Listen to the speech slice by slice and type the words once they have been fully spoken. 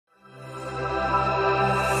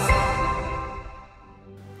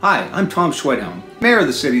Hi, I'm Tom Schwedhelm, Mayor of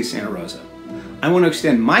the City of Santa Rosa. I want to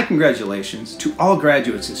extend my congratulations to all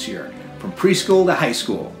graduates this year, from preschool to high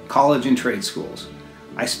school, college and trade schools.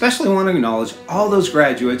 I especially want to acknowledge all those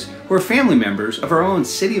graduates who are family members of our own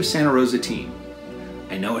City of Santa Rosa team.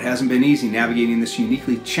 I know it hasn't been easy navigating this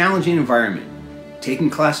uniquely challenging environment, taking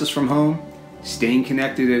classes from home, staying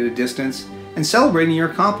connected at a distance, and celebrating your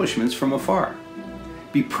accomplishments from afar.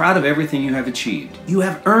 Be proud of everything you have achieved. You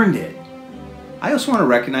have earned it. I also want to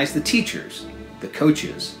recognize the teachers, the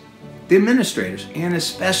coaches, the administrators, and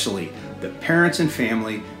especially the parents and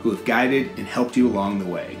family who have guided and helped you along the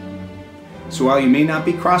way. So while you may not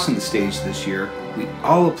be crossing the stage this year, we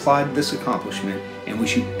all applaud this accomplishment and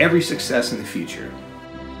wish you every success in the future.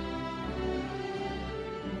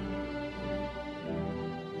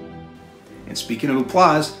 And speaking of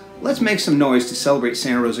applause, let's make some noise to celebrate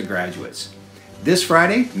Santa Rosa graduates. This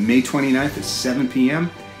Friday, May 29th at 7 p.m.,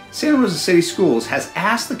 Santa Rosa City Schools has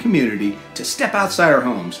asked the community to step outside our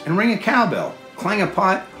homes and ring a cowbell, clang a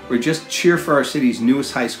pot, or just cheer for our city's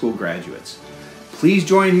newest high school graduates. Please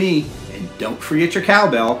join me, and don't forget your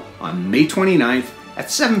cowbell, on May 29th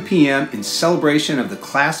at 7 p.m. in celebration of the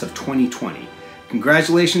class of 2020.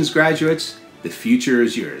 Congratulations, graduates. The future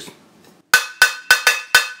is yours.